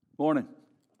Morning.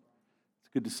 It's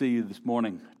good to see you this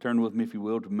morning. Turn with me, if you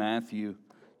will, to Matthew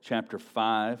chapter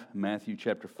 5. Matthew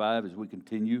chapter 5 as we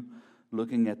continue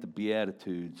looking at the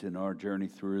Beatitudes in our journey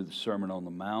through the Sermon on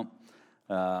the Mount.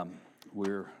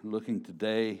 We're looking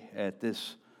today at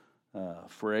this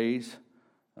phrase,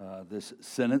 this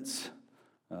sentence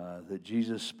that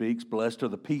Jesus speaks, "Blessed are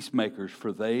the peacemakers,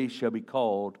 for they shall be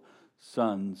called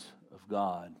sons of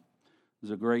God." There's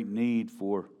a great need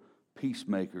for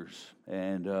peacemakers,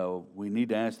 and we need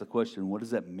to ask the question, what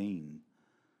does that mean?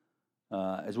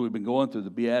 As we've been going through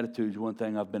the Beatitudes, one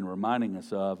thing I've been reminding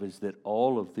us of is that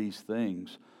all of these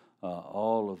things,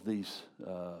 all of these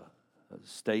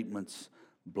statements,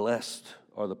 blessed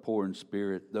are the poor in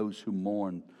spirit, those who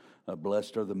mourn,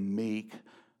 blessed are the meek,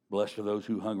 blessed are those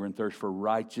who hunger and thirst for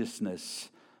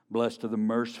righteousness, blessed are the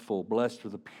merciful, blessed are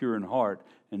the pure in heart,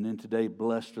 and then today,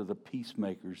 blessed are the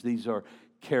peacemakers. These are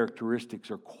characteristics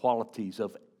or qualities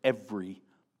of every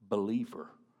believer.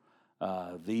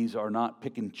 These are not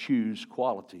pick and choose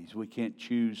qualities. We can't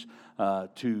choose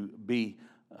to be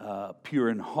pure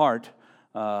in heart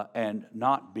and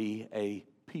not be a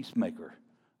peacemaker.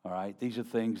 All right, these are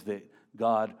things that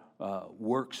God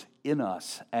works in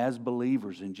us as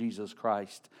believers in Jesus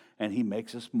Christ, and He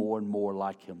makes us more and more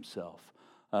like Himself.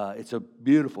 It's a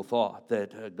beautiful thought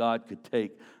that God could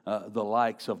take the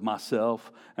likes of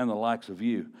myself and the likes of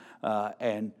you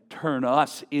and turn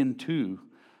us into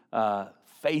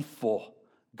faithful,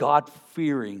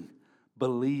 God-fearing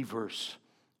believers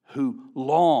who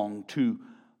long to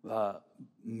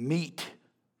meet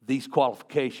these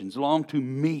qualifications, long to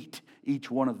meet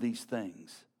each one of these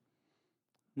things.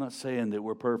 I'm not saying that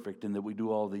we're perfect and that we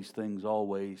do all these things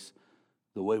always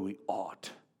the way we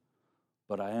ought.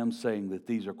 But I am saying that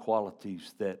these are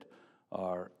qualities that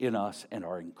are in us and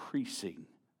are increasing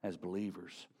as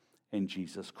believers in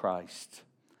Jesus Christ.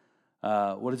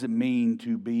 What does it mean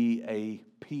to be a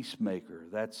peacemaker?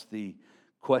 That's the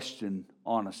question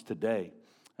on us today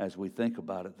as we think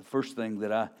about it. The first thing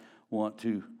that I want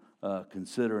to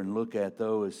consider and look at,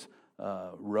 though, is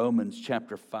Romans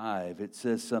chapter 5. It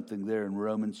says something there in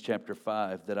Romans chapter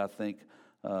 5 that I think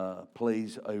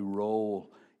plays a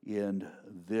role in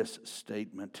this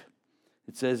statement.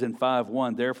 It says in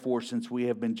 5:1, "Therefore, since we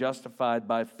have been justified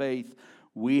by faith,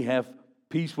 we have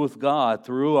peace with God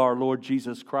through our Lord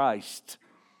Jesus Christ."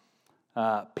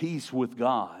 Peace with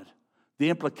God. The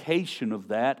implication of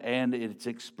that, and it's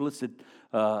explicit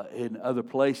in other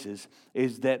places,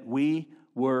 is that we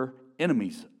were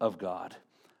enemies of God,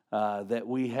 that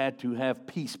we had to have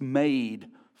peace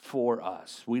made for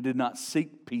us. We did not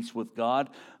seek peace with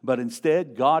God, but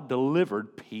instead God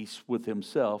delivered peace with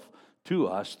Himself to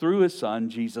us through His Son,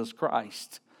 Jesus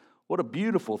Christ. What a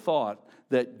beautiful thought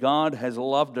that God has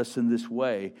loved us in this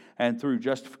way, and through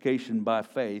justification by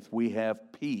faith, we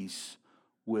have peace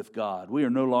with God. We are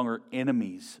no longer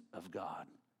enemies of God.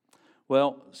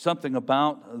 Well, something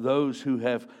about those who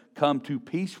have come to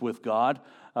peace with God,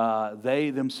 they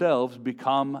themselves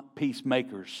become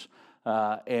peacemakers.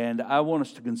 And I want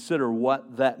us to consider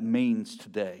what that means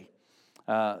today.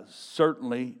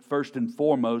 Certainly, first and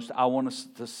foremost, I want us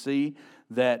to see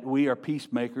that we are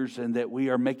peacemakers and that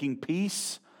we are making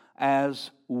peace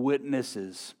as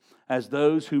witnesses, as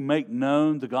those who make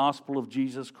known the gospel of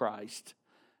Jesus Christ.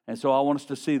 And so I want us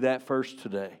to see that first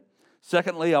today.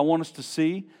 Secondly, I want us to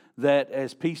see that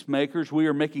as peacemakers, we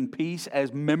are making peace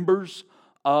as members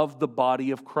of the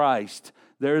body of Christ.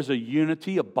 There is a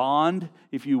unity, a bond,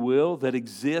 if you will, that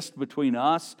exists between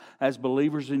us as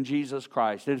believers in Jesus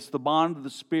Christ. It's the bond of the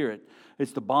Spirit.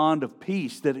 It's the bond of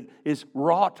peace that is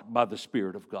wrought by the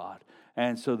Spirit of God.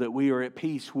 And so that we are at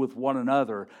peace with one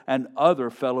another and other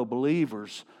fellow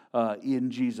believers in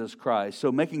Jesus Christ.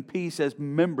 So making peace as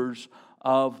members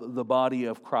of the body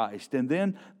of Christ. And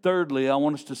then thirdly, I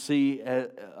want us to see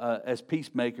as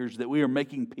peacemakers that we are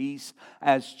making peace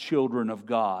as children of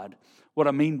God. What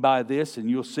I mean by this, and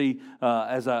you'll see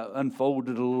as I unfold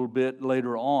it a little bit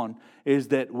later on, is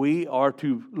that we are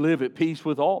to live at peace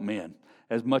with all men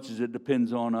as much as it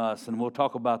depends on us. And we'll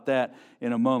talk about that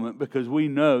in a moment, because we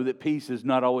know that peace is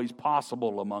not always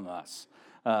possible among us.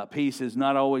 Peace is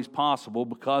not always possible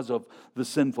because of the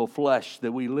sinful flesh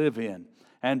that we live in,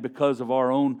 and because of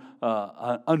our own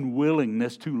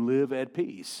unwillingness to live at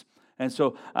peace. And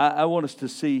so I want us to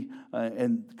see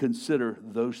and consider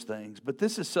those things. But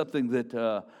this is something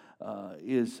that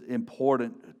is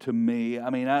important to me.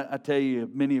 I mean, I tell you,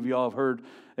 many of y'all have heard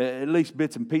at least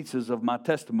bits and pieces of my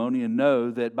testimony and know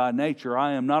that by nature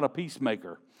I am not a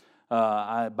peacemaker.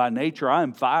 By nature I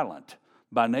am violent.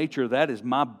 By nature that is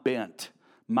my bent.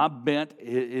 My bent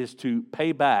is to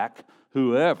pay back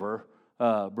whoever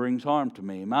brings harm to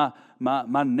me.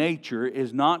 My nature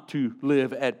is not to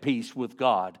live at peace with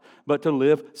God, but to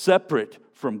live separate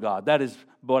from God. That is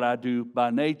what I do by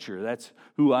nature. That's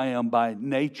who I am by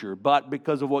nature. But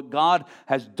because of what God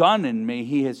has done in me,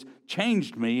 He has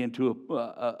changed me into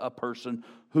a person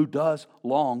who does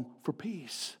long for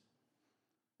peace.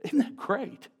 Isn't that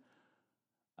great?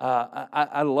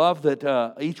 I love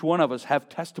that each one of us have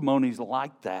testimonies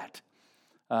like that.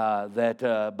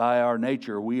 That by our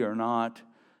nature we are not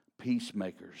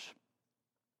peacemakers.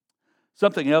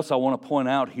 Something else I want to point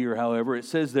out here, however, it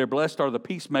says there, blessed are the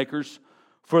peacemakers,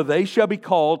 for they shall be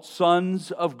called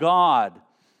sons of God.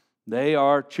 They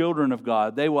are children of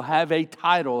God. They will have a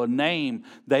title, a name.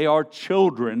 They are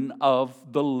children of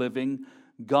the living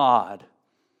God.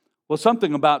 Well,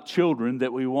 something about children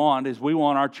that we want is we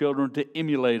want our children to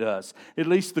emulate us, at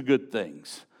least the good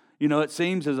things. You know, it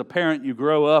seems as a parent you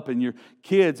grow up and your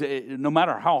kids, no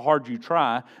matter how hard you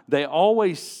try, they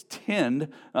always tend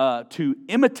to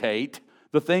imitate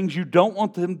the things you don't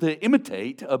want them to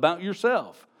imitate about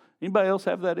yourself. Anybody else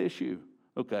have that issue?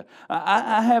 Okay.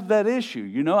 I have that issue.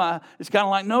 You know, it's kind of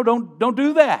like, no, don't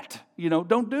do that. You know,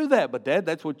 don't do that. But Dad,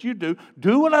 that's what you do.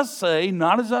 Do what I say,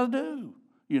 not as I do.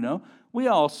 You know, we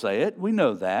all say it. We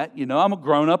know that. You know, I'm a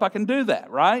grown up. I can do that,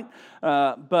 right?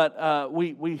 But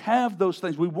we have those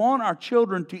things. We want our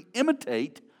children to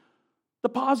imitate the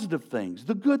positive things,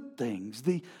 the good things,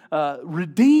 the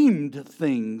redeemed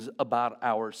things about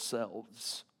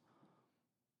ourselves.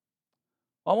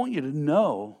 I want you to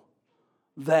know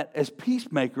that as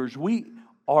peacemakers, we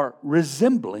are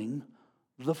resembling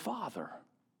the Father.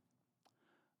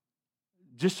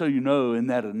 Just so you know, in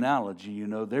that analogy, you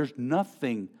know, there's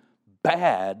nothing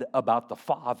bad about the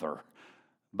Father,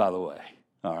 by the way,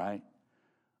 all right?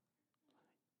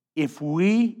 If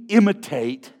we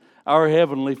imitate our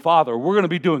Heavenly Father, we're going to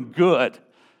be doing good.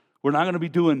 We're not going to be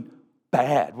doing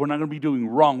bad. We're not going to be doing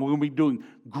wrong. We're going to be doing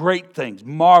great things,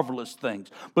 marvelous things.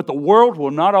 But the world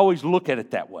will not always look at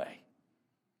it that way.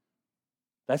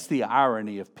 That's the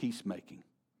irony of peacemaking.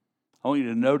 I want you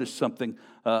to notice something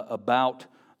about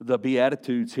the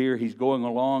Beatitudes here. He's going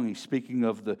along. He's speaking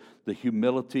of the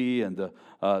humility and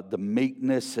the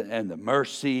meekness and the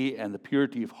mercy and the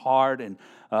purity of heart and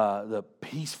the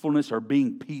peacefulness or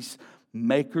being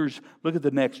peacemakers. Look at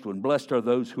the next one. Blessed are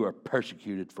those who are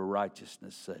persecuted for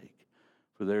righteousness' sake,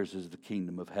 for theirs is the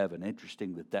kingdom of heaven.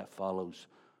 Interesting that follows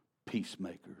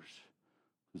peacemakers,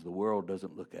 because the world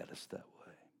doesn't look at us that way.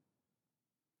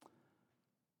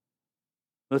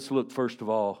 Let's look first of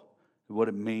all at what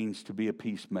it means to be a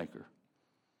peacemaker.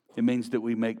 It means that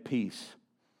we make peace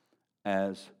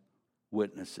as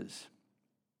witnesses.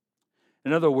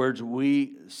 In other words,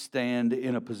 we stand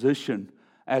in a position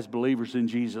as believers in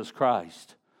Jesus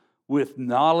Christ with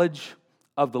knowledge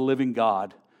of the living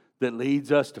God that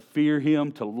leads us to fear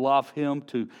Him, to love Him,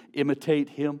 to imitate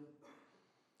Him.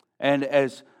 And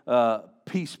as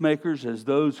peacemakers, as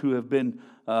those who have been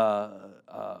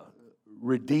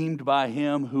redeemed by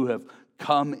Him, who have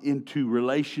come into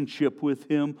relationship with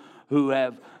Him, who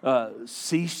have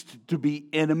ceased to be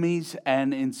enemies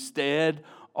and instead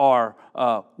are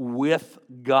with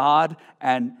God,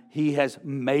 and He has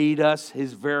made us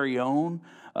His very own.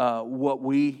 What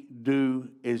we do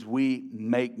is we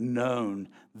make known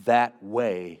that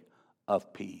way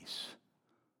of peace.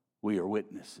 We are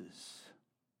witnesses.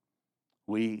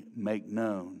 We make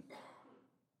known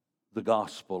the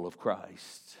gospel of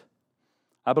Christ.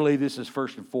 I believe this is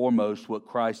first and foremost what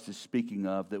Christ is speaking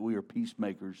of, that we are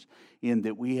peacemakers, in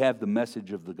that we have the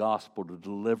message of the gospel to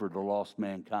deliver to lost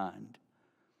mankind.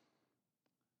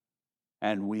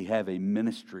 And we have a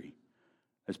ministry,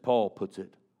 as Paul puts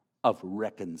it, of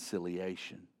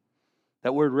reconciliation.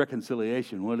 That word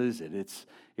reconciliation, what is it?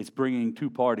 It's bringing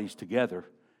two parties together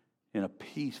in a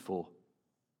peaceful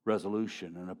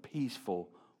resolution, in a peaceful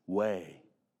way.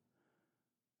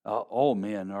 All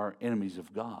men are enemies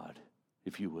of God,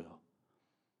 if you will.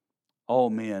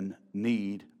 All men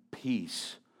need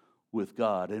peace with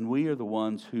God, and we are the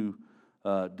ones who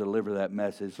deliver that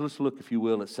message. Let's look, if you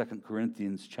will, at 2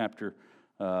 Corinthians chapter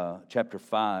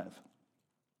 5.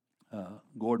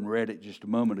 Gordon read it just a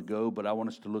moment ago, but I want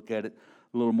us to look at it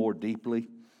a little more deeply.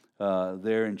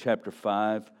 There in chapter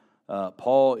 5,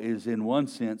 Paul is in one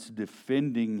sense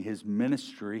defending his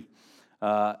ministry,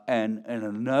 and in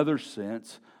another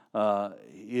sense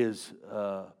is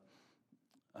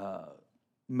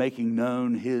making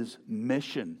known his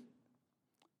mission.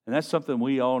 And that's something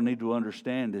we all need to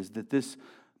understand, is that this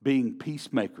being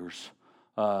peacemakers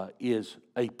is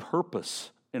a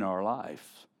purpose in our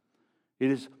life.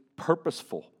 It is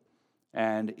purposeful,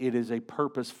 and it is a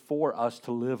purpose for us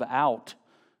to live out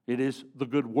It is the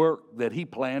good work that He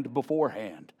planned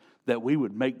beforehand, that we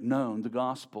would make known the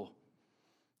gospel.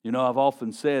 You know, I've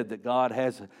often said that God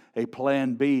has a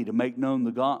plan B to make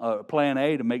known plan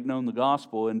A to make known the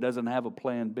gospel, and doesn't have a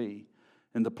plan B.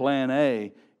 And the plan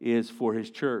A is for His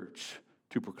church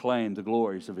to proclaim the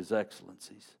glories of His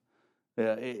excellencies.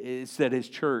 It's that His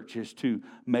church is to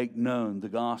make known the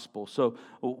gospel. So,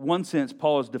 in one sense,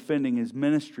 Paul is defending his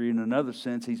ministry. In another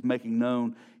sense, he's making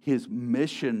known his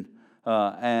mission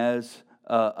as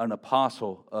an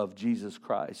apostle of Jesus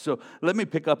Christ. So let me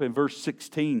pick up in verse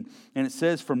 16. And it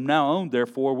says, "From now on,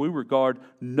 therefore, we regard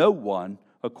no one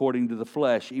according to the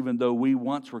flesh, even though we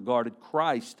once regarded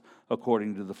Christ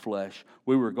according to the flesh.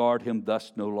 We regard Him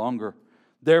thus no longer.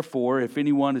 Therefore, if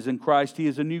anyone is in Christ, he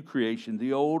is a new creation.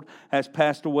 The old has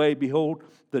passed away. Behold,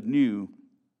 the new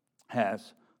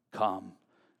has come."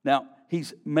 Now,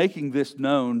 he's making this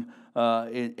known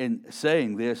in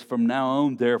saying this, "From now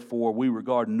on, therefore, we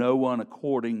regard no one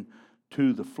according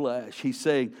to the flesh." He's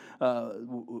saying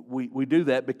we do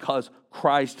that because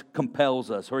Christ compels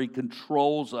us, or He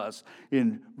controls us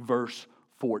in verse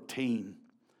 14.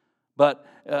 But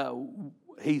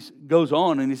he goes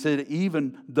on and he said,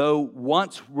 even though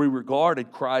once we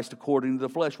regarded Christ according to the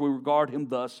flesh, we regard Him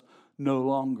thus no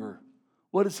longer.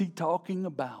 What is he talking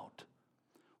about?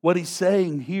 What he's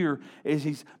saying here is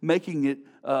he's making it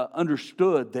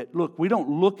understood that, look, we don't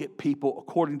look at people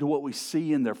according to what we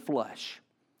see in their flesh.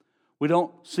 We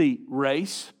don't see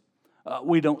race.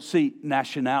 We don't see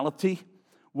nationality.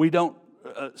 We don't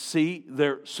see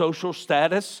their social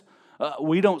status.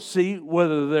 We don't see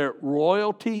whether they're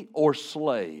royalty or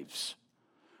slaves.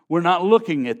 We're not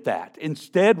looking at that.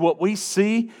 Instead, what we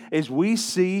see is we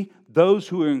see those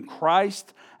who are in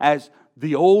Christ as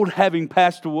the old having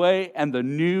passed away and the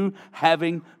new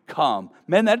having come.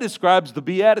 Man, that describes the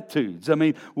Beatitudes. I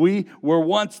mean, we were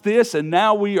once this and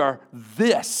now we are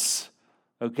this.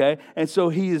 Okay? And so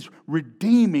he is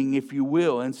redeeming, if you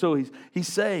will. And so he's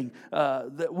saying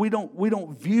that we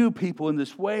don't view people in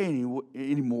this way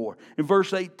anymore. In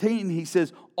verse 18, he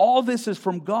says, "All this is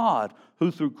from God,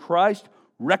 who through Christ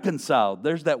reconciled."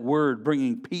 There's that word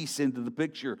bringing peace into the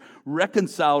picture.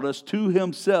 "Reconciled us to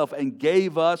Himself and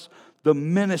gave us the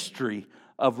ministry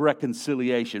of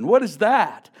reconciliation." What is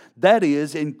that? That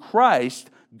is, in Christ,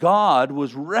 God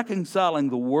was reconciling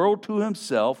the world to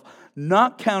Himself,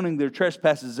 not counting their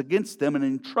trespasses against them, and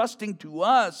entrusting to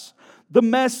us the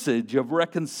message of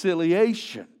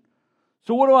reconciliation.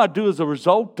 So what do I do as a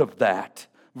result of that?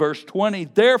 Verse 20,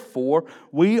 "Therefore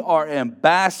we are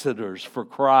ambassadors for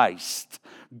Christ,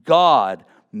 God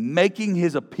making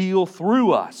His appeal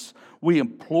through us. We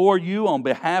implore you on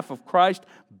behalf of Christ,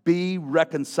 be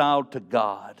reconciled to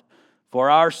God. For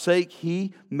our sake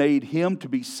He made Him to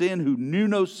be sin who knew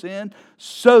no sin,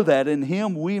 so that in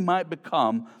Him we might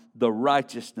become the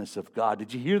righteousness of God."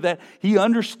 Did you hear that? He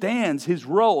understands his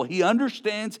role. He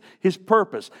understands his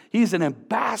purpose. He's an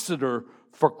ambassador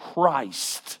for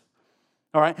Christ.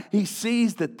 All right? He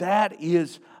sees that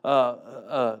is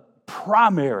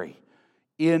primary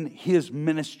in his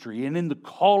ministry and in the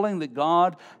calling that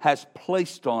God has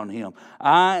placed on him.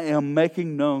 I am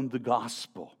making known the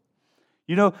gospel.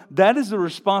 You know, that is the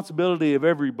responsibility of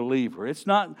every believer. It's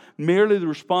not merely the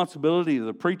responsibility of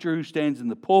the preacher who stands in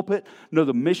the pulpit, nor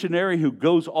the missionary who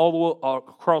goes all the way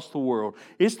across the world.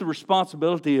 It's the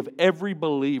responsibility of every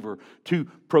believer to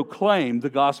proclaim the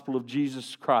gospel of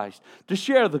Jesus Christ, to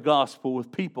share the gospel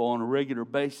with people on a regular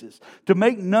basis, to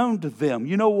make known to them,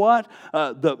 you know what?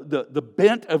 The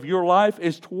bent of your life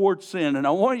is towards sin, and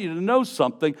I want you to know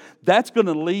something. That's going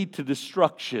to lead to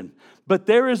destruction. But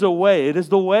there is a way. It is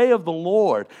the way of the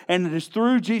Lord. And it is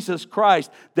through Jesus Christ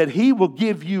that He will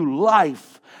give you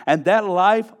life. And that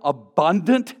life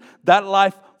abundant, that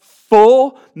life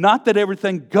full. Not that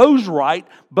everything goes right,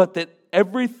 but that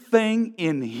everything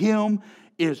in Him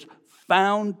is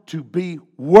found to be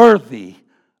worthy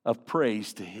of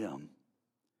praise to Him.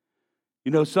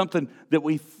 You know, something that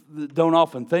we don't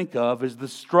often think of is the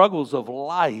struggles of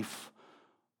life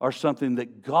are something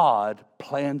that God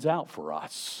plans out for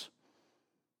us.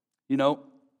 You know,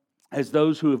 as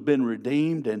those who have been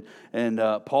redeemed, and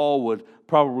Paul would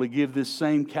probably give this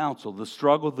same counsel, the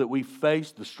struggle that we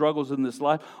face, the struggles in this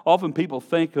life. Often people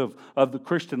think of the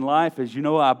Christian life as, you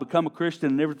know, I become a Christian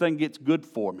and everything gets good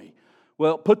for me.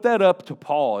 Well, put that up to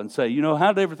Paul and say, you know,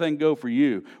 how did everything go for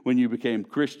you when you became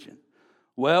Christian?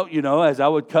 Well, you know, as I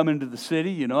would come into the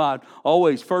city, you know, I'd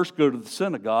always first go to the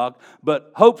synagogue,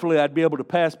 but hopefully I'd be able to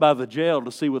pass by the jail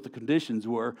to see what the conditions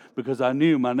were because I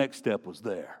knew my next step was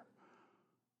there.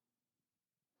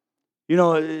 You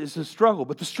know, it's a struggle.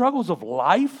 But the struggles of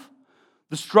life,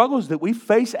 the struggles that we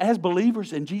face as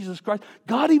believers in Jesus Christ,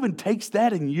 God even takes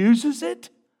that and uses it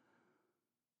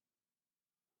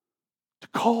to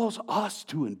cause us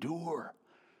to endure.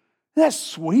 That's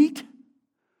sweet.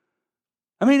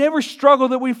 I mean, every struggle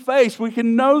that we face, we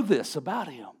can know this about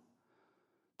Him.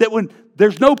 That when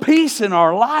there's no peace in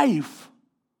our life,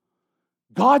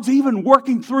 God's even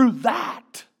working through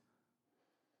that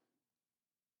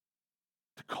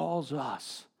to cause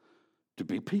us to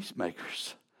be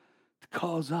peacemakers, to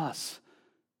cause us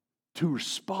to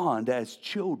respond as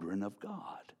children of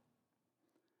God.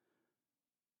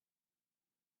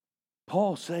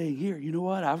 Paul's saying here, you know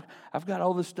what, I've got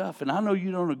all this stuff, and I know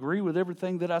you don't agree with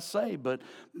everything that I say, but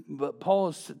Paul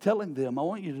is telling them, I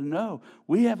want you to know,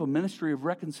 we have a ministry of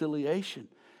reconciliation,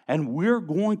 and we're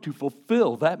going to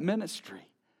fulfill that ministry.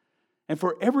 And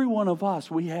for every one of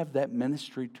us, we have that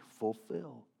ministry to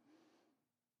fulfill.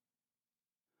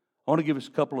 I want to give us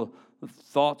a couple of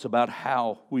thoughts about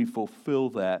how we fulfill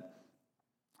that.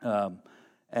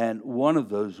 And one of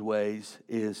those ways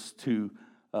is to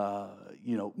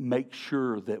make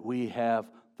sure that we have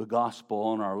the gospel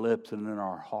on our lips and in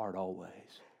our heart always.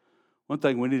 One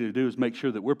thing we need to do is make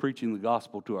sure that we're preaching the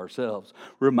gospel to ourselves,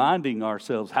 reminding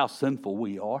ourselves how sinful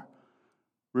we are,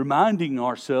 reminding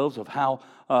ourselves of how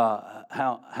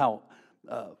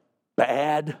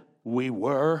bad we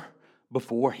were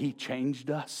before He changed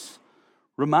us,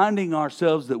 reminding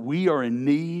ourselves that we are in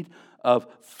need of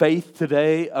faith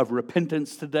today, of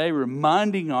repentance today,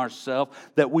 reminding ourselves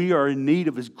that we are in need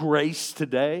of His grace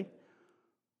today.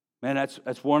 Man,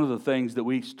 that's one of the things that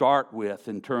we start with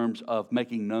in terms of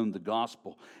making known the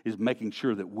gospel, is making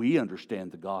sure that we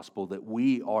understand the gospel, that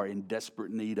we are in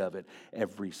desperate need of it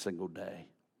every single day.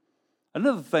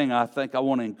 Another thing I think I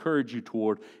want to encourage you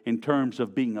toward in terms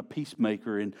of being a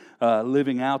peacemaker and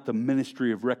living out the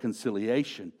ministry of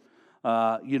reconciliation.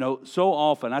 So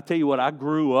often, I tell you what, I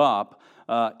grew up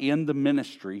in the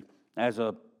ministry as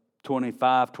a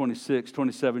 25, 26,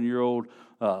 27-year-old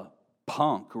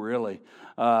punk, really.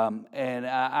 And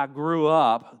I grew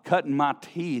up cutting my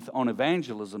teeth on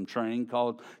evangelism training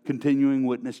called Continuing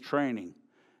Witness Training.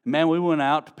 Man, we went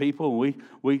out to people, and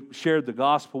we shared the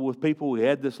gospel with people. We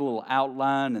had this little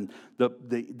outline, and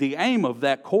the aim of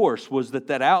that course was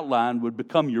that outline would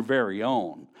become your very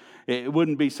own. It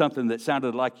wouldn't be something that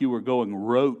sounded like you were going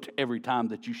rote every time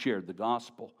that you shared the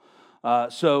gospel.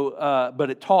 But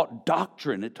it taught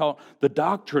doctrine. It taught the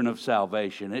doctrine of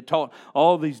salvation. It taught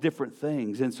all these different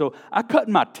things. And so I cut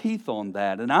my teeth on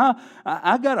that. And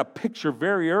I got a picture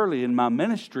very early in my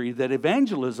ministry that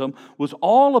evangelism was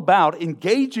all about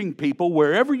engaging people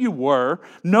wherever you were,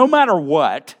 no matter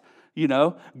what.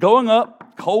 Going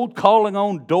up, cold calling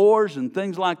on doors and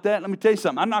things like that. Let me tell you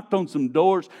something. I knocked on some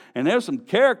doors, and there's some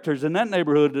characters in that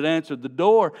neighborhood that answered the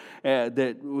door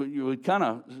that would kind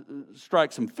of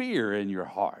strike some fear in your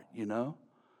heart, I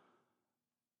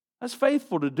was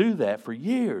faithful to do that for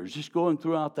years, just going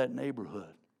throughout that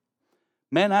neighborhood.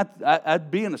 Man, I'd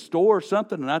be in a store or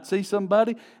something, and I'd see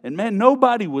somebody, and man,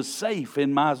 nobody was safe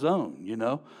in my zone,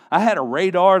 I had a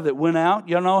radar that went out.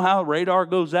 You know how radar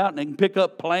goes out, and it can pick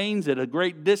up planes at a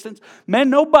great distance? Man,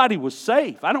 nobody was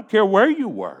safe. I don't care where you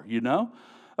were, you were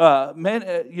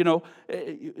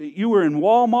in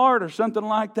Walmart or something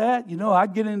like that.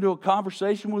 I'd get into a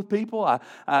conversation with people.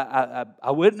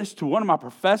 I witnessed to one of my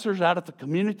professors out at the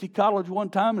community college one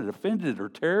time, and it offended her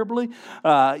terribly,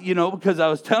 because I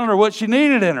was telling her what she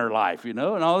needed in her life, and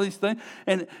all these things.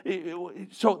 And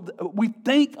so we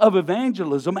think of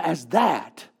evangelism as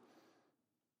that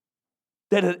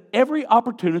at every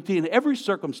opportunity, in every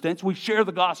circumstance, we share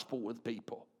the gospel with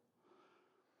people.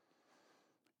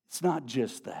 It's not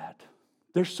just that.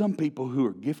 There's some people who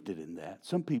are gifted in that,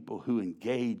 some people who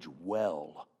engage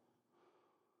well,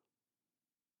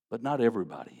 but not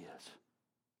everybody is.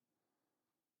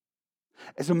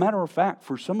 As a matter of fact,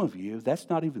 for some of you, that's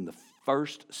not even the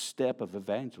first step of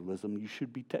evangelism you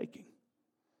should be taking.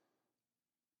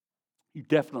 You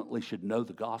definitely should know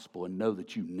the gospel and know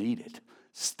that you need it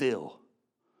still.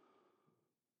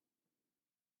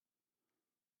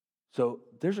 So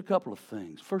there's a couple of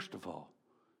things. First of all,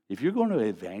 if you're going to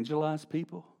evangelize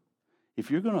people, if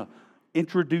you're going to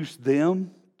introduce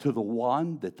them to the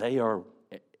one that they are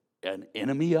an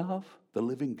enemy of, the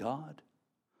living God,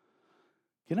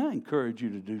 can I encourage you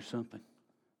to do something?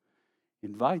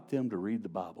 Invite them to read the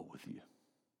Bible with you.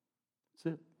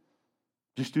 That's it.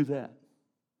 Just do that.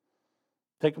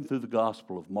 Take them through the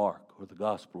Gospel of Mark or the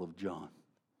Gospel of John.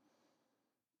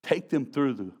 Take them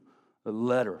through the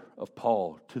letter of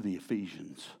Paul to the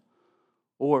Ephesians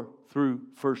or through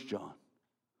 1 John.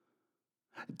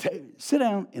 Sit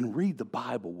down and read the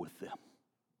Bible with them.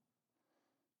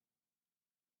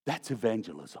 That's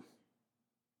evangelism.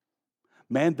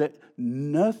 Man, that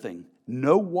nothing,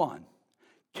 no one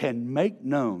can make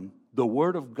known the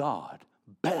Word of God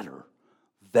better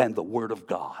than the Word of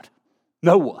God.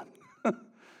 No one.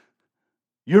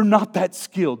 You're not that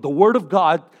skilled. The Word of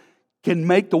God can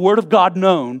make the Word of God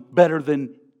known better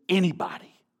than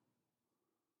anybody.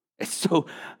 And so,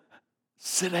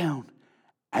 sit down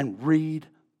and read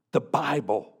the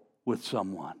Bible with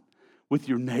someone, with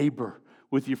your neighbor,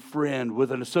 with your friend,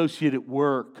 with an associate at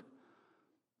work.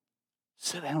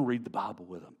 Sit down and read the Bible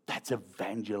with them. That's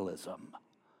evangelism.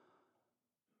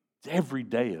 It's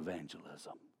everyday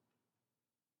evangelism.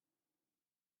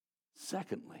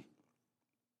 Secondly,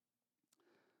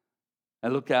 I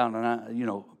look out and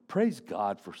I praise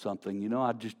God for something.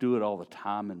 I just do it all the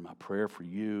time in my prayer for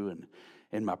you and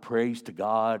in my praise to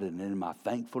God and in my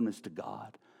thankfulness to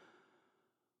God.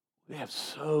 We have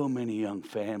so many young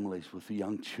families with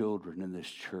young children in this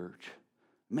church.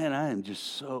 Man, I am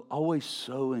just always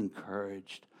so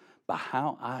encouraged by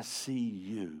how I see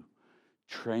you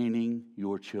training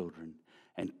your children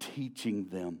and teaching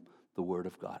them the Word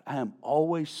of God. I am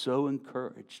always so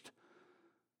encouraged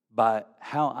by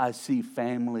how I see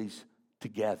families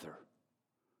together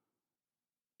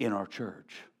in our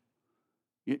church.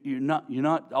 You're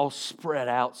not all spread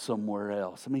out somewhere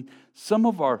else. I mean, some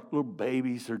of our little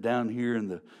babies are down here in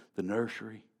the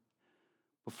nursery.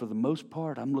 But for the most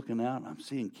part, I'm looking out and I'm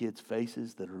seeing kids'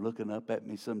 faces that are looking up at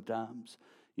me sometimes,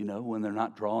 when they're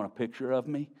not drawing a picture of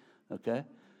me, okay?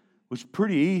 Which is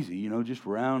pretty easy, just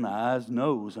round eyes,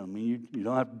 nose. I mean, you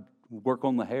don't have to work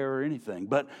on the hair or anything.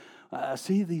 But I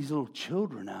see these little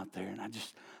children out there, and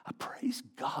I praise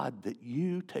God that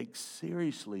you take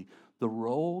seriously the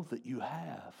role that you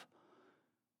have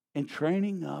in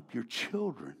training up your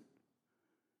children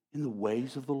in the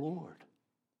ways of the Lord.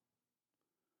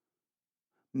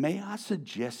 May I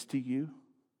suggest to you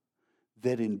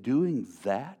that in doing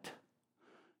that,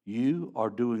 you are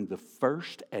doing the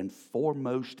first and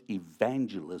foremost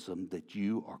evangelism that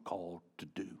you are called to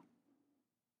do.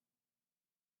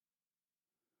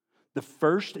 The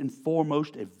first and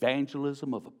foremost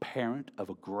evangelism of a parent, of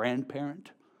a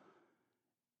grandparent,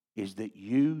 is that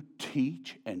you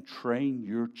teach and train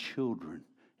your children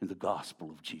in the gospel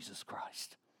of Jesus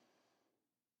Christ.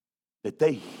 That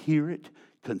they hear it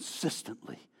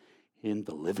consistently in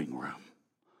the living room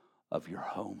of your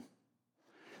home.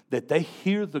 That they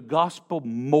hear the gospel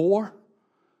more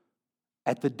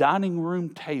at the dining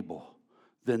room table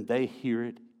than they hear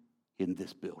it in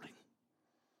this building.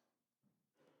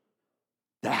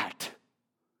 That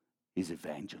is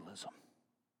evangelism.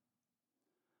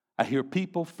 I hear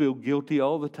people feel guilty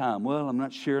all the time. Well, I'm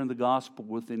not sharing the gospel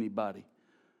with anybody.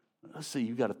 Let's see,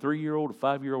 you got a 3-year-old, a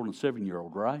 5-year-old, and a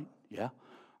 7-year-old, right? Yeah.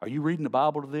 Are you reading the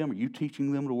Bible to them? Are you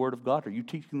teaching them the Word of God? Are you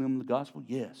teaching them the gospel?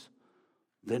 Yes.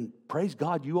 Then praise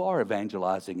God, you are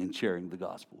evangelizing and sharing the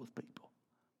gospel with people.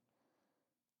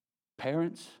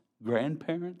 Parents,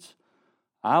 grandparents,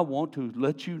 I want to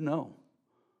let you know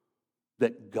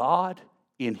that God,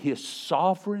 in His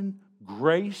sovereign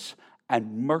grace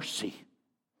and mercy,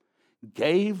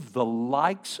 gave the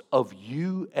likes of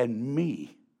you and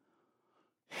me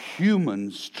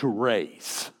humans to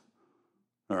raise.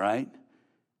 All right?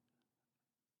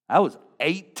 I was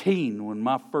 18 when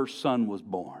my first son was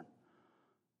born.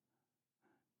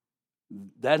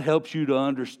 That helps you to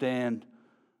understand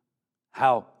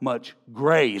how much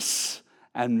grace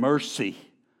and mercy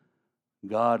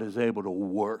God is able to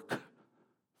work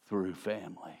through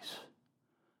families.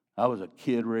 I was a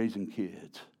kid raising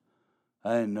kids.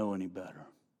 I didn't know any better.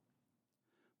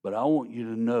 But I want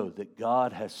you to know that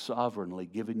God has sovereignly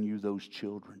given you those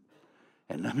children.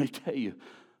 And let me tell you,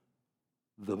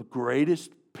 the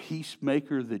greatest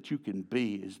peacemaker that you can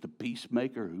be is the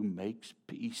peacemaker who makes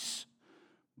peace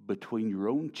between your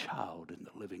own child and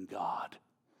the living God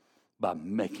by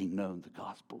making known the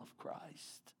gospel of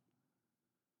Christ.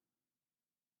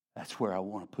 That's where I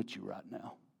want to put you right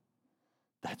now.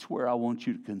 That's where I want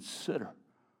you to consider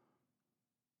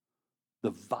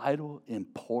the vital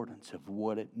importance of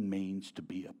what it means to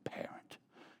be a parent.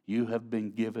 You have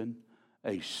been given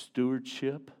a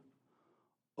stewardship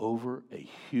over a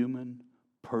human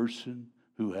person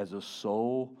who has a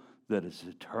soul that is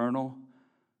eternal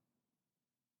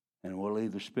and will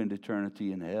either spend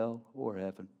eternity in hell or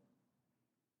heaven.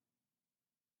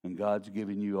 And God's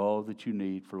given you all that you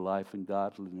need for life and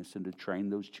godliness and to train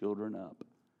those children up.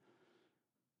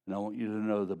 And I want you to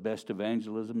know the best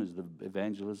evangelism is the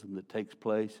evangelism that takes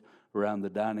place around the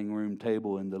dining room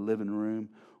table in the living room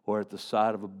or at the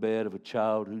side of a bed of a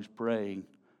child who's praying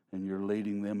and you're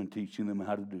leading them and teaching them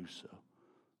how to do so.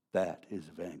 That is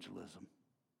evangelism.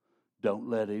 Don't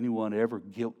let anyone ever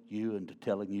guilt you into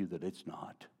telling you that it's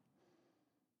not.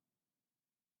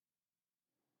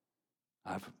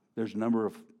 There's a number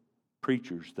of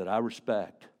preachers that I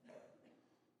respect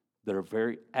that are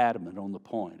very adamant on the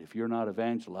point. If you're not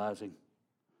evangelizing,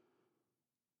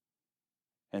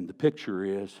 and the picture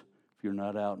is, if you're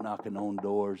not out knocking on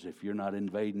doors, if you're not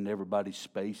invading everybody's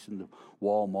space in the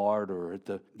Walmart or at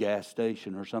the gas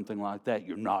station or something like that,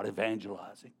 you're not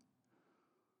evangelizing.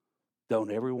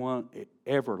 Don't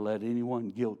ever let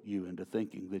anyone guilt you into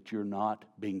thinking that you're not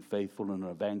being faithful in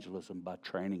evangelism by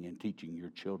training and teaching your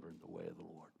children the way of the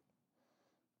Lord.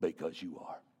 Because you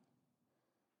are.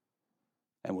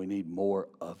 And we need more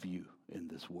of you in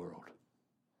this world.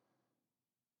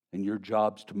 And your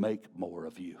job's to make more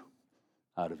of you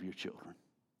out of your children.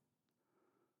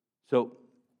 So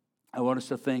I want us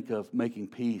to think of making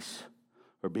peace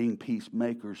or being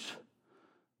peacemakers,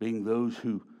 being those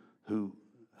who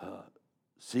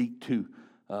seek to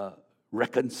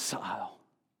reconcile.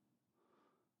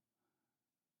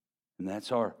 And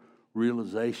that's our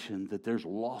realization that there's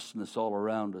lostness all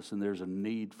around us and there's a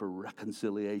need for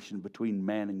reconciliation between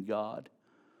man and God.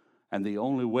 And the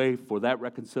only way for that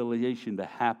reconciliation to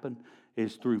happen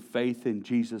is through faith in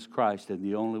Jesus Christ. And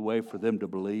the only way for them to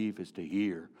believe is to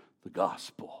hear the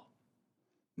gospel.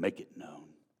 Make it known.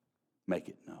 Make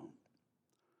it known.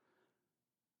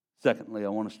 Secondly, I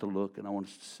want us to look and I want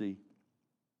us to see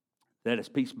that as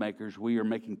peacemakers, we are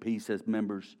making peace as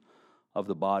members of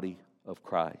the body of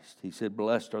Christ. He said,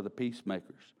 blessed are the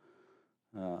peacemakers,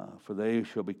 for they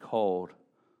shall be called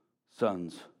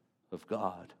sons of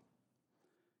God.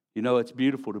 You know, it's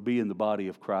beautiful to be in the body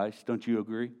of Christ. Don't you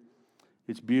agree?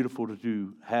 It's beautiful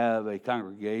to have a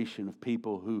congregation of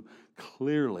people who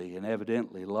clearly and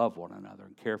evidently love one another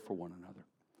and care for one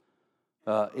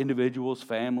another. Individuals,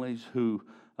 families who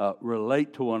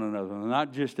relate to one another,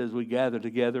 not just as we gather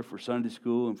together for Sunday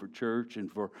school and for church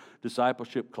and for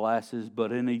discipleship classes,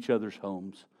 but in each other's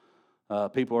homes.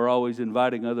 People are always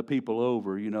inviting other people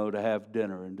over, to have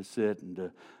dinner and to sit and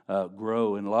to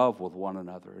grow in love with one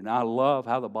another. And I love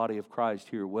how the body of Christ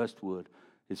here at Westwood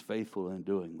is faithful in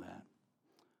doing that.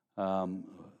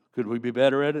 Could we be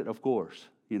better at it? Of course,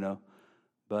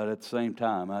 But at the same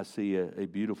time, I see a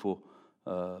beautiful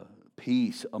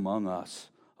peace among us,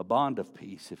 a bond of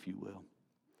peace, if you will.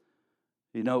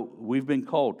 We've been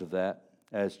called to that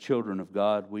as children of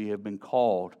God. We have been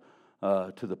called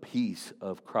to the peace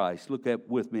of Christ. Look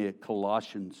with me at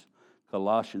Colossians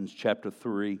chapter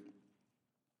 3.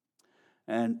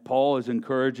 And Paul is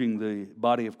encouraging the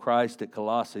body of Christ at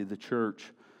Colossae, the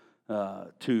church,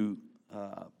 to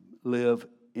live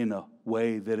in a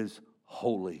way that is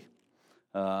holy.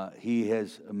 He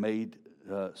has made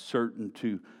certain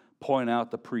to point out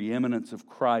the preeminence of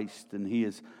Christ, and he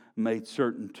has made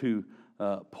certain to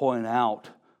point out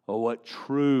what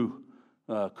true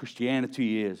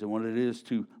Christianity is and what it is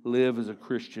to live as a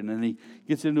Christian. And he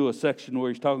gets into a section where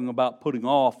he's talking about putting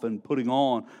off and putting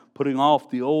on, putting off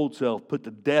the old self, put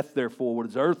to death, therefore, what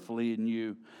is earthly in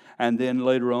you. And then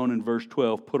later on in verse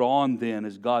 12, put on then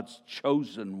as God's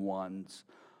chosen ones,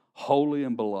 holy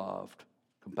and beloved,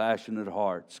 compassionate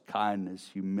hearts, kindness,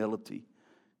 humility,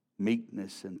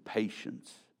 meekness, and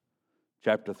patience.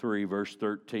 Chapter 3, verse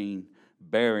 13,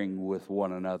 bearing with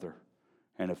one another.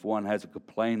 And if one has a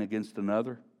complaint against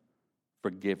another,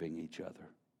 forgiving each other.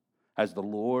 As the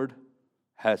Lord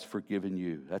has forgiven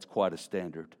you. That's quite a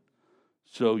standard.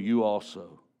 So you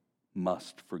also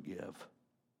must forgive.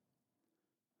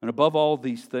 And above all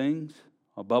these things,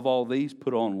 above all these,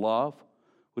 put on love,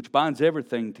 which binds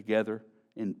everything together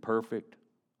in perfect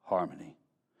harmony.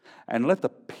 And let the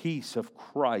peace of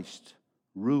Christ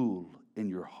rule in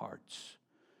your hearts,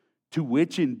 to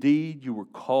which indeed you were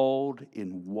called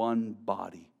in one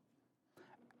body,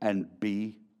 and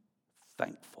be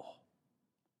thankful.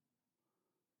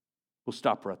 We'll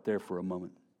stop right there for a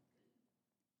moment.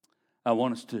 I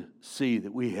want us to see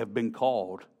that we have been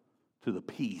called to the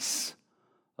peace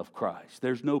of Christ.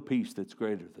 There's no peace that's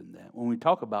greater than that. When we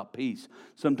talk about peace,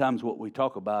 sometimes what we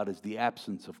talk about is the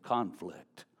absence of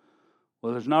conflict.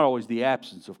 Well, there's not always the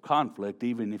absence of conflict,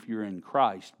 even if you're in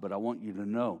Christ. But I want you to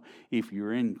know, if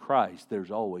you're in Christ, there's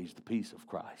always the peace of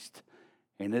Christ.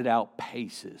 And it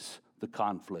outpaces the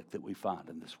conflict that we find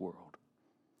in this world.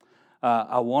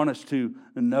 I want us to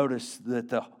notice that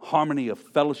the harmony of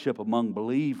fellowship among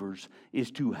believers is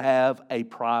to have a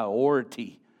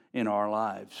priority in our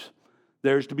lives.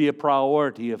 There's to be a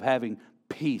priority of having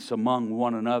peace among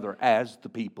one another as the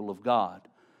people of God.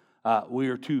 We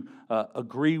are to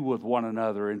agree with one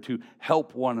another and to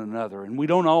help one another. And we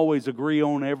don't always agree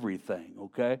on everything,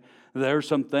 okay? There are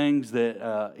some things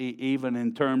that, even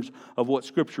in terms of what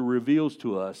Scripture reveals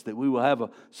to us, that we will have a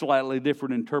slightly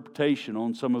different interpretation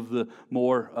on some of the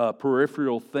more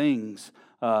peripheral things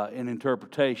in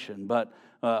interpretation. But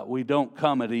we don't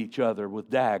come at each other with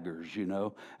daggers,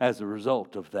 as a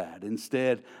result of that.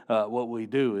 Instead, what we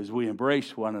do is we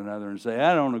embrace one another and say,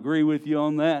 I don't agree with you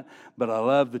on that, but I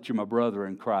love that you're my brother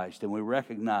in Christ. And we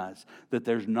recognize that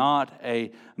there's not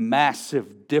a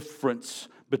massive difference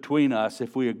between us.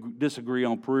 If we disagree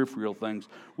on peripheral things,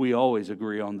 we always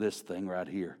agree on this thing right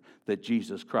here, that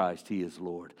Jesus Christ, He is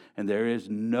Lord. And there is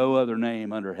no other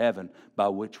name under heaven by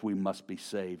which we must be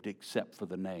saved except for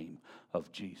the name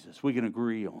of Jesus. We can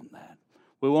agree on that.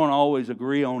 We won't always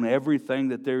agree on everything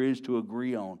that there is to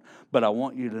agree on, but I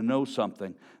want you to know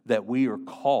something, that we are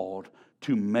called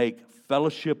to make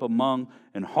fellowship among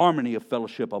and harmony of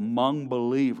fellowship among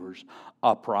believers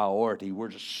a priority. We're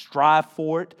to strive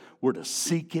for it. We're to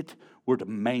seek it. We're to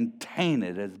maintain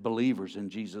it as believers in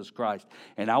Jesus Christ.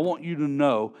 And I want you to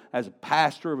know, as a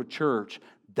pastor of a church,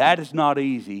 that is not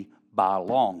easy by a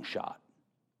long shot.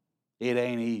 It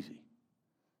ain't easy.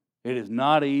 It is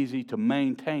not easy to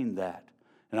maintain that.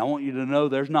 And I want you to know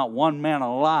there's not one man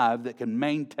alive that can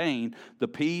maintain the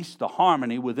peace, the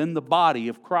harmony within the body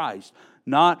of Christ.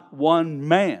 Not one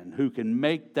man who can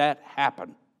make that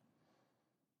happen.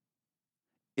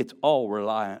 It's all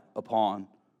reliant upon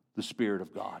the Spirit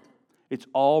of God. It's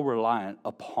all reliant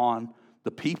upon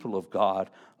the people of God,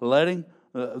 letting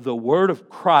the Word of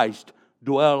Christ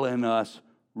dwell in us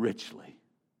richly.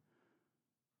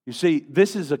 You see,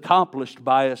 this is accomplished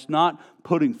by us not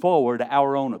putting forward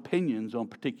our own opinions on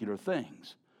particular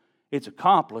things. It's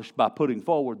accomplished by putting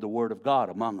forward the Word of God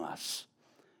among us.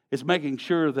 It's making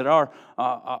sure that our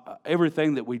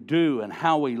everything that we do and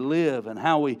how we live and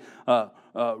how we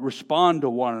respond to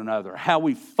one another, how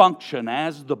we function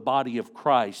as the body of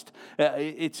Christ,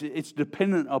 it's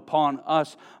dependent upon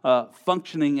us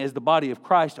functioning as the body of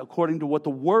Christ according to what the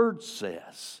Word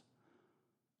says,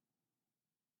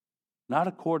 not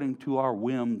according to our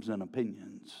whims and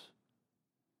opinions.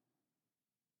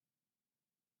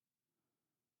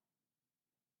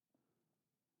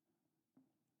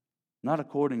 Not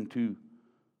according to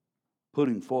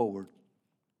putting forward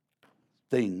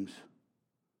things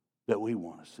that we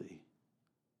want to see,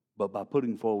 but by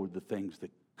putting forward the things that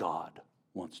God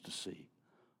wants to see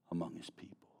among His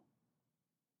people.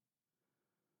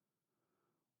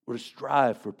 We're to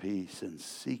strive for peace and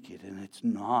seek it, and it's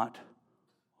not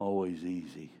always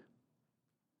easy.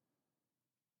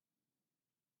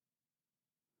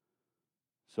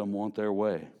 Some want their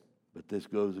way, but this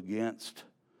goes against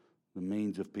the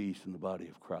means of peace in the body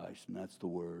of Christ, and that's the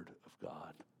Word of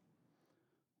God.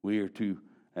 We are to,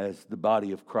 as the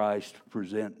body of Christ,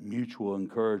 present mutual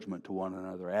encouragement to one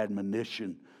another,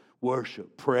 admonition,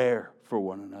 worship, prayer for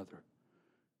one another.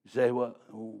 You say, well,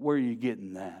 where are you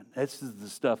getting that? This is the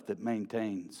stuff that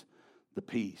maintains the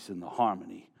peace and the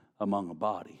harmony among a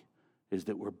body, is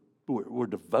that we're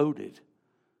devoted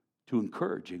to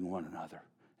encouraging one another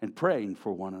and praying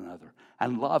for one another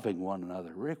and loving one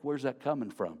another. Rick, where's that coming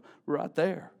from? Right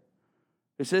there.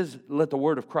 It says, let the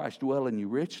word of Christ dwell in you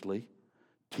richly,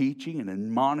 teaching and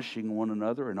admonishing one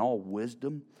another in all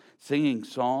wisdom, singing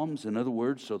psalms. In other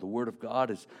words, so the word of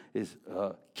God is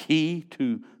key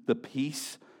to the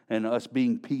peace and us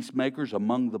being peacemakers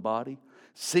among the body.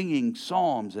 Singing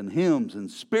psalms and hymns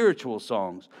and spiritual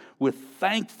songs with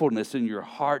thankfulness in your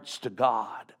hearts to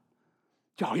God.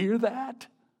 Did y'all hear that?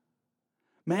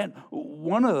 Man,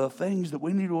 one of the things that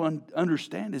we need to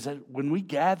understand is that when we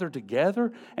gather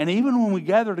together, and even when we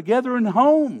gather together in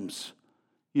homes,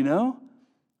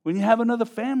 when you have another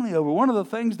family over, one of the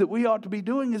things that we ought to be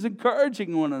doing is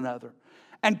encouraging one another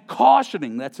and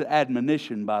cautioning. That's an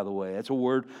admonition, by the way. That's a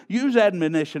word. Use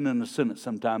admonition in a sentence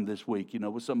sometime this week,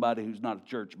 with somebody who's not a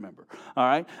church member. All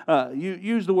right? You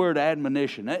use the word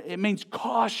admonition. It means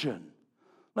caution.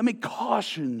 Let me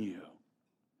caution you.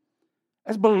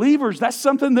 As believers, that's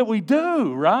something that we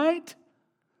do, right?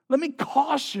 Let me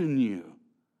caution you.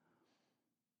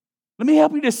 Let me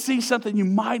help you to see something you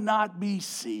might not be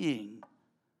seeing.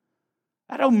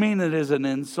 I don't mean it as an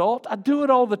insult. I do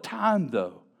it all the time,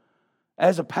 though.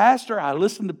 As a pastor, I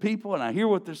listen to people and I hear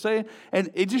what they're saying, and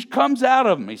it just comes out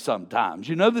of me sometimes.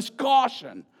 This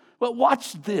caution. Well,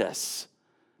 watch this.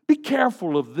 Be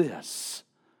careful of this.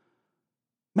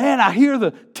 Man, I hear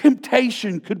the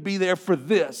temptation could be there for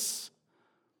this.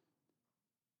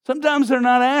 Sometimes they're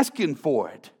not asking for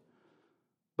it,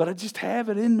 but I just have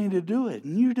it in me to do it,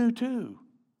 and you do too.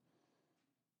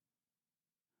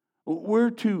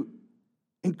 We're to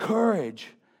encourage,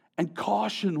 and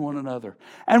caution one another.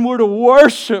 And we're to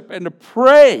worship and to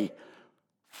pray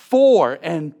for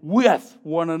and with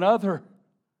one another.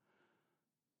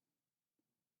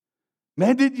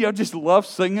 Man, didn't y'all just love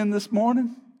singing this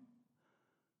morning?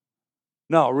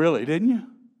 No, really, didn't you?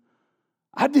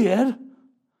 I did.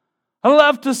 I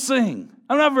love to sing.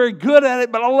 I'm not very good at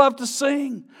it, but I love to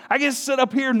sing. I get to sit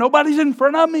up here. Nobody's in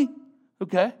front of me.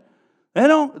 Okay? They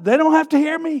don't have to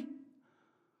hear me.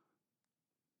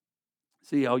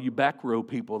 See, all you back row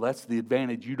people, that's the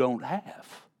advantage you don't have.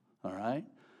 All right?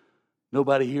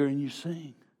 Nobody hearing you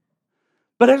sing.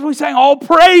 But as we sang, all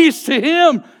praise to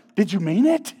Him. Did you mean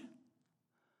it?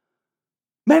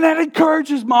 Man, that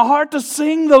encourages my heart to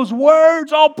sing those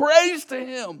words. All praise to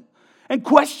Him. And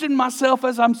question myself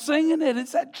as I'm singing it.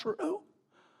 Is that true?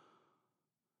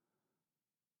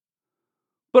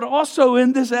 But also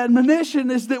in this admonition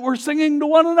is that we're singing to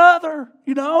one another,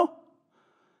 you know.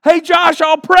 Hey, Josh,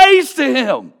 all praise to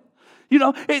Him. You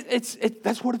know,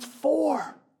 that's what it's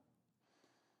for.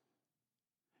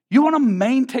 You want to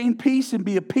maintain peace and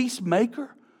be a peacemaker?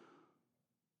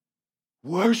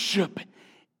 Worship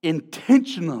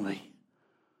intentionally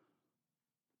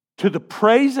to the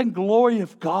praise and glory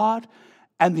of God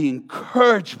and the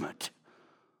encouragement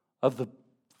of the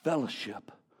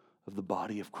fellowship of the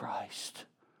body of Christ.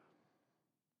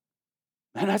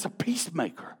 Man, that's a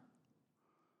peacemaker.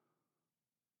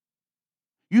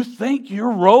 You think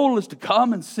your role is to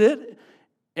come and sit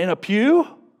in a pew?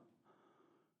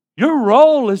 Your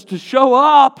role is to show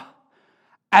up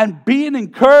and be an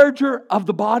encourager of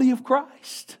the body of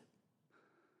Christ.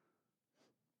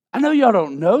 I know y'all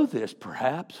don't know this,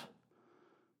 perhaps,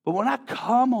 but when I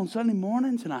come on Sunday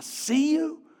mornings and I see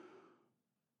you,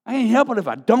 I can't help it if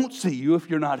I don't see you if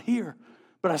you're not here,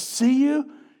 but I see you,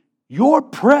 your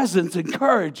presence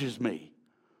encourages me.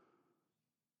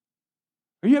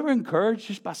 Are you ever encouraged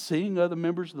just by seeing other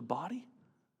members of the body?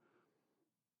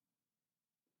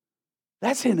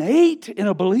 That's innate in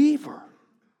a believer.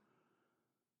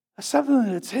 That's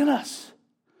something that's in us.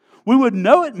 We would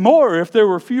know it more if there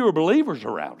were fewer believers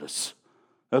around us.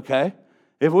 Okay?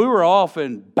 If we were off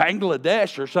in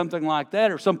Bangladesh or something like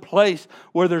that, or some place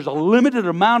where there's a limited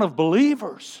amount of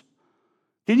believers.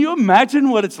 Can you imagine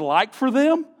what it's like for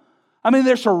them? I mean,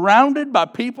 they're surrounded by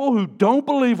people who don't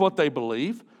believe what they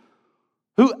believe,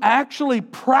 who actually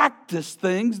practice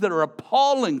things that are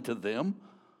appalling to them,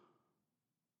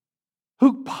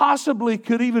 who possibly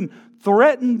could even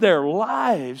threaten their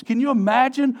lives. Can you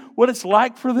imagine what it's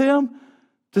like for them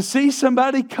to see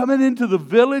somebody coming into the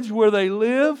village where they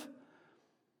live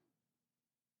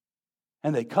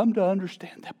and they come to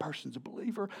understand that person's a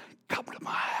believer? Come to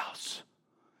my house.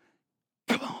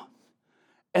 Come on.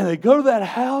 And they go to that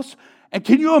house, and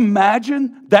can you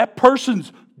imagine that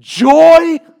person's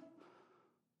joy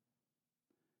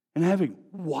in having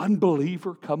one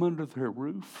believer come under their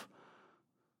roof?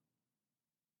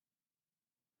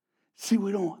 See,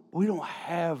 we don't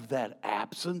have that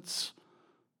absence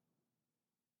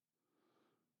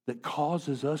that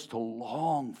causes us to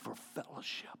long for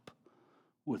fellowship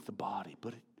with the body,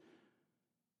 but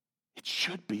it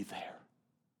should be there.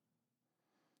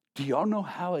 Do y'all know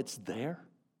how it's there?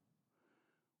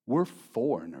 We're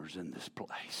foreigners in this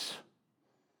place.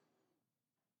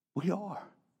 We are.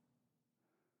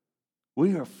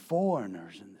 We are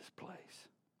foreigners in this place.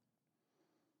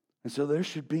 And so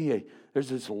there's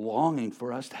this longing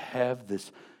for us to have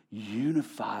this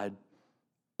unified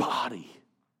body.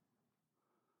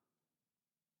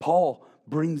 Paul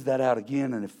brings that out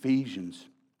again in Ephesians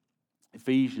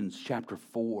chapter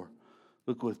 4.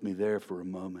 Look with me there for a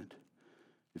moment.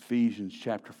 Ephesians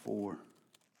chapter 4.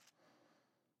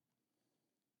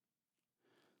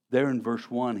 There in verse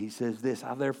 1, he says this: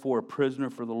 I therefore, a prisoner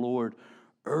for the Lord,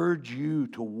 urge you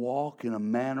to walk in a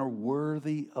manner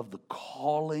worthy of the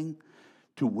calling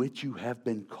to which you have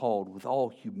been called, with all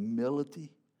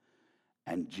humility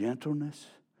and gentleness,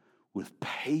 with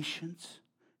patience.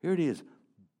 Here it is,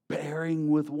 bearing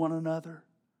with one another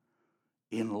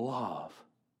in love,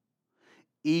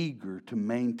 eager to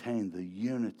maintain the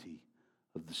unity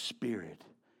of the Spirit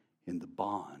in the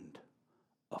bond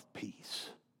of peace.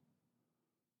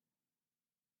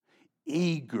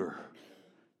 Eager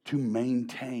to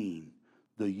maintain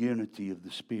the unity of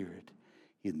the Spirit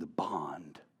in the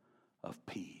bond of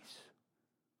peace.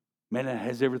 Man, it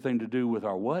has everything to do with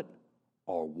our what?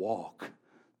 Our walk.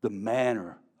 The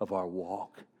manner of our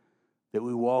walk. That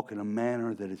we walk in a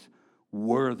manner that is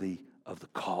worthy of the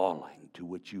calling to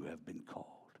which you have been called.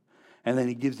 And then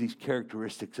he gives these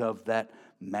characteristics of that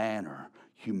manner: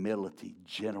 humility,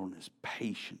 gentleness,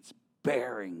 patience,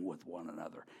 bearing with one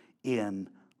another in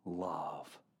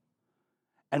love.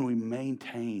 and we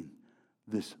maintain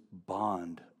this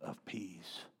bond of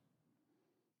peace.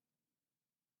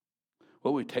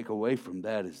 What we take away from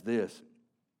that is this.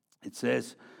 It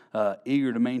says,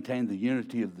 eager to maintain the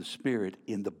unity of the Spirit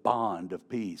in the bond of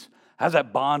peace. How's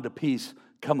that bond of peace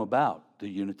come about? The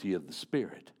unity of the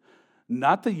Spirit.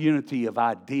 Not the unity of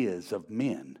ideas of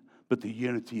men, but the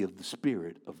unity of the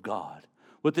Spirit of God.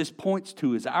 What this points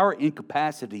to is our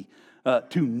incapacity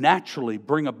to naturally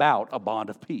bring about a bond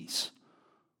of peace.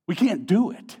 We can't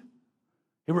do it.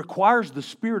 It requires the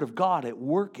Spirit of God at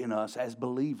work in us as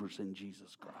believers in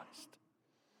Jesus Christ.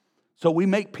 So we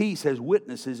make peace as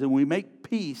witnesses, and we make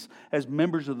peace as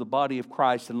members of the body of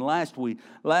Christ. And lastly,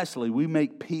 we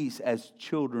make peace as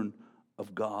children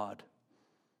of God.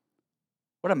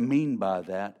 What I mean by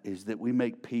that is that we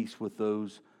make peace with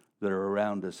those that are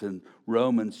around us. In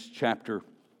Romans chapter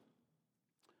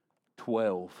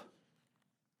 12,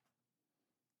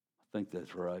 I think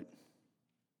that's right.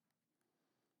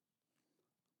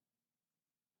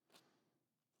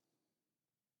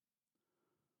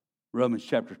 Romans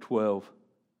chapter 12.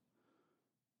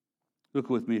 Look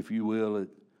with me, if you will, at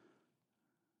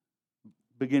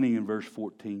beginning in verse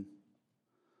 14.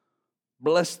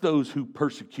 Bless those who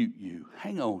persecute you.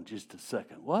 Hang on just a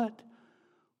second. What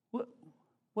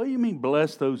do you mean,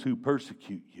 bless those who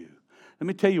persecute you? Let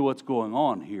me tell you what's going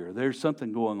on here. There's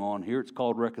something going on here. It's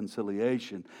called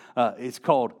reconciliation. It's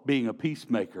called being a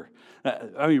peacemaker.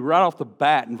 Right off the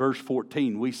bat in verse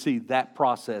 14, we see that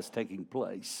process taking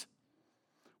place.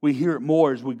 We hear it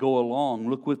more as we go along.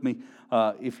 Look with me,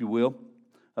 if you will.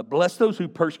 Bless those who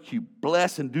persecute.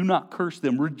 Bless and do not curse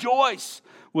them. Rejoice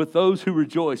with those who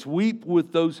rejoice. Weep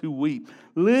with those who weep.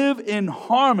 Live in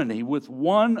harmony with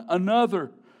one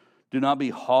another. Do not be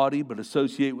haughty, but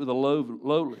associate with the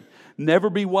lowly. Never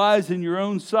be wise in your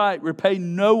own sight. Repay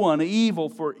no one evil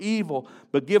for evil,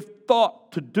 but give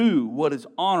thought to do what is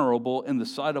honorable in the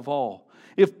sight of all.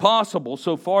 If possible,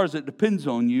 so far as it depends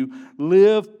on you,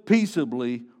 live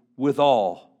peaceably with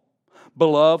all.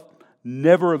 Beloved,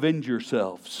 never avenge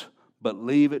yourselves, but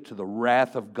leave it to the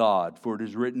wrath of God. For it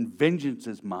is written, vengeance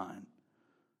is mine.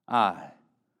 I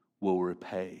will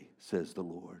repay, says the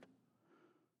Lord.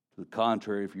 To the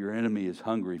contrary, if your enemy is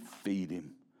hungry, feed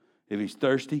him. If he's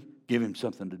thirsty, give him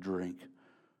something to drink.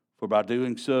 For by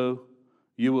doing so,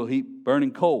 you will heap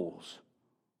burning coals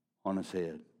on his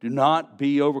head. Do not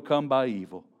be overcome by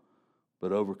evil,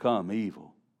 but overcome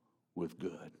evil with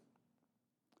good.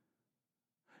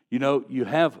 You know, you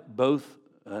have both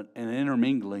an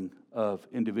intermingling of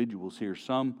individuals here.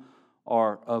 Some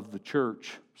are of the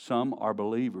church, some are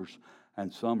believers,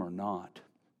 and some are not,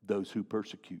 those who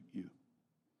persecute you.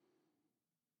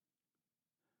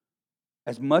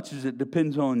 As much as it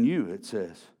depends on you, it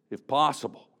says, if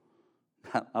possible.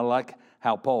 I like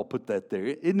how Paul put that there.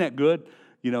 Isn't that good?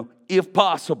 You know, if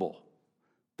possible.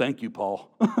 Thank you, Paul.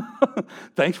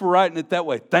 Thanks for writing it that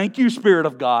way. Thank you, Spirit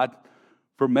of God,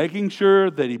 for making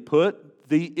sure that he put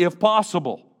the if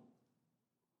possible.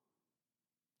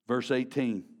 Verse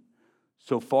 18.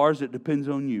 So far as it depends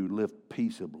on you, live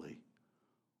peaceably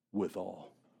with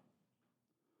all.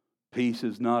 Peace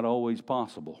is not always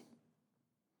possible.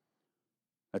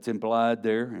 That's implied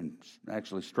there and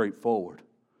actually straightforward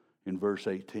in verse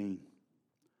 18.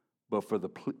 But for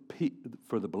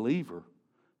the believer,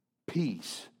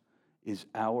 peace is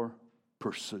our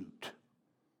pursuit,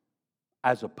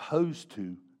 as opposed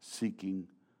to seeking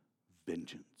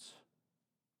vengeance.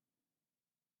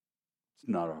 It's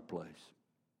not our place.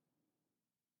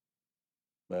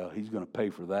 Well, he's going to pay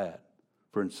for that,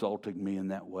 for insulting me in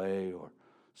that way, or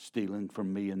stealing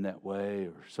from me in that way,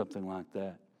 or something like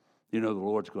that. You know the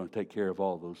Lord's going to take care of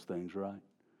all those things, right?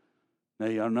 Now,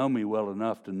 y'all know me well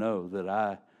enough to know that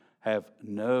I have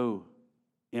no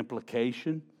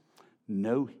implication,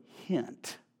 no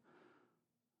hint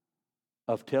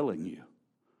of telling you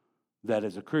that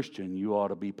as a Christian you ought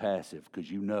to be passive,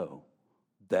 because you know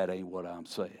that ain't what I'm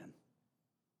saying.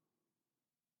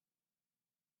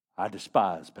 I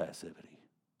despise passivity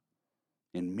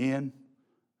in men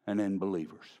and in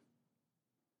believers.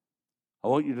 I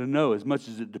want you to know, as much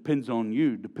as it depends on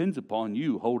you, depends upon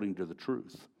you holding to the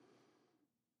truth.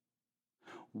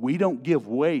 We don't give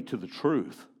way to the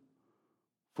truth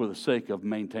for the sake of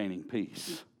maintaining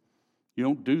peace. You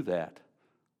don't do that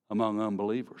among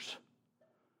unbelievers.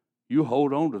 You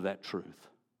hold on to that truth.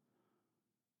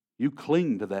 You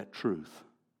cling to that truth.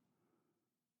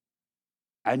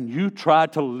 And you try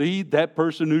to lead that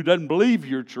person who doesn't believe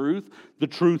your truth, the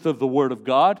truth of the Word of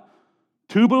God,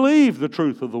 to believe the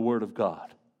truth of the Word of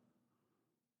God.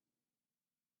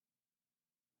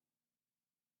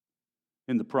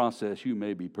 In the process, you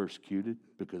may be persecuted,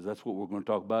 because that's what we're going to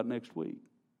talk about next week.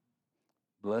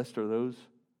 Blessed are those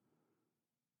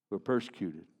who are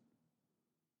persecuted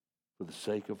for the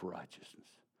sake of righteousness,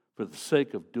 for the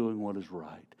sake of doing what is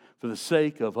right, for the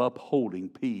sake of upholding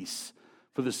peace,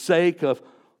 for the sake of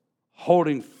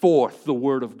holding forth the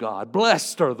word of God.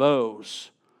 Blessed are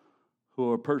those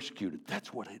who are persecuted.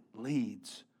 That's what it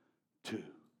leads to.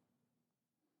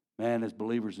 Man, as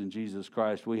believers in Jesus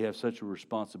Christ, we have such a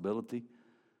responsibility.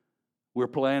 We're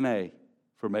plan A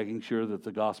for making sure that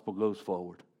the gospel goes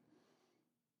forward.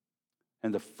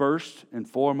 And the first and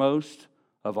foremost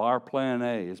of our plan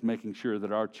A is making sure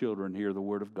that our children hear the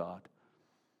word of God.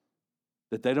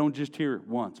 That they don't just hear it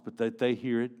once, but that they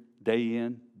hear it day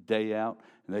in, day out,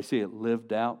 and they see it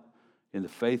lived out in the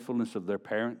faithfulness of their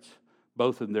parents,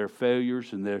 both in their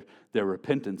failures and their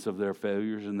repentance of their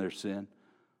failures and their sin,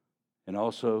 and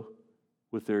also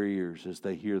with their ears as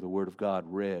they hear the word of God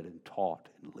read and taught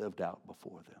and lived out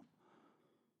before them.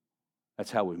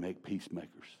 That's how we make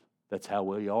peacemakers. That's how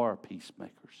we are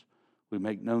peacemakers. We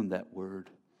make known that word,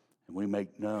 and we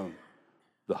make known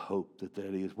the hope that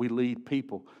is. We lead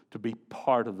people to be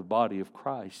part of the body of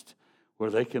Christ, where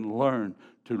they can learn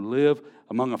to live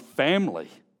among a family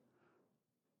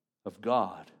of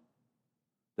God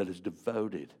that is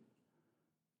devoted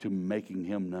to making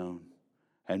Him known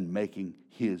and making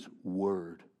His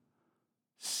word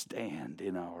stand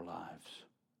in our lives.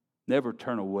 Never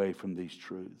turn away from these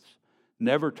truths.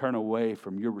 Never turn away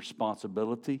from your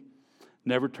responsibility.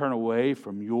 Never turn away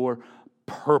from your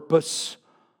purpose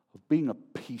of being a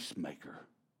peacemaker,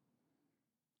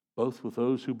 both with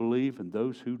those who believe and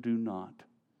those who do not.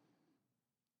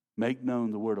 Make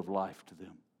known the word of life to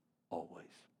them always.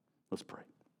 Let's pray.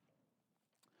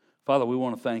 Father, we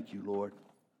want to thank you, Lord,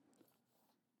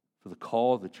 for the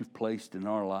call that you've placed in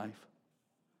our life.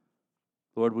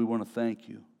 Lord, we want to thank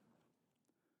you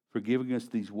for giving us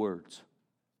these words,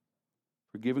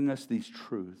 for giving us these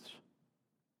truths.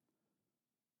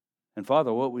 And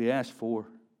Father, what we ask for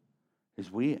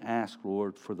is we ask,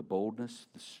 Lord, for the boldness,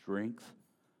 the strength,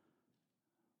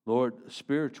 Lord,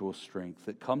 spiritual strength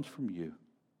that comes from you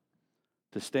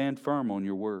to stand firm on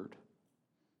your word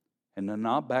and to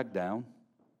not back down,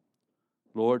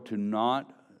 Lord, to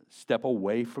not step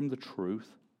away from the truth,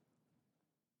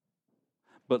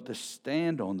 but to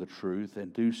stand on the truth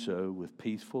and do so with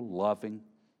peaceful, loving,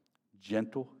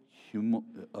 gentle,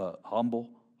 humble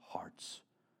hearts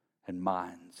and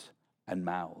minds and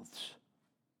mouths.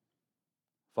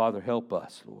 Father, help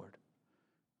us, Lord,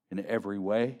 in every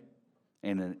way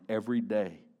and in every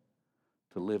day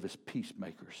to live as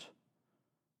peacemakers,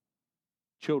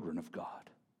 children of God,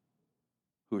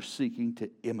 who are seeking to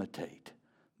imitate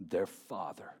their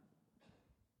Father,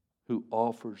 who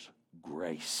offers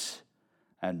grace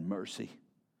and mercy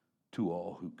to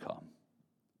all who come.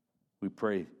 We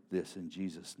pray this in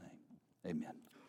Jesus' name. Amen.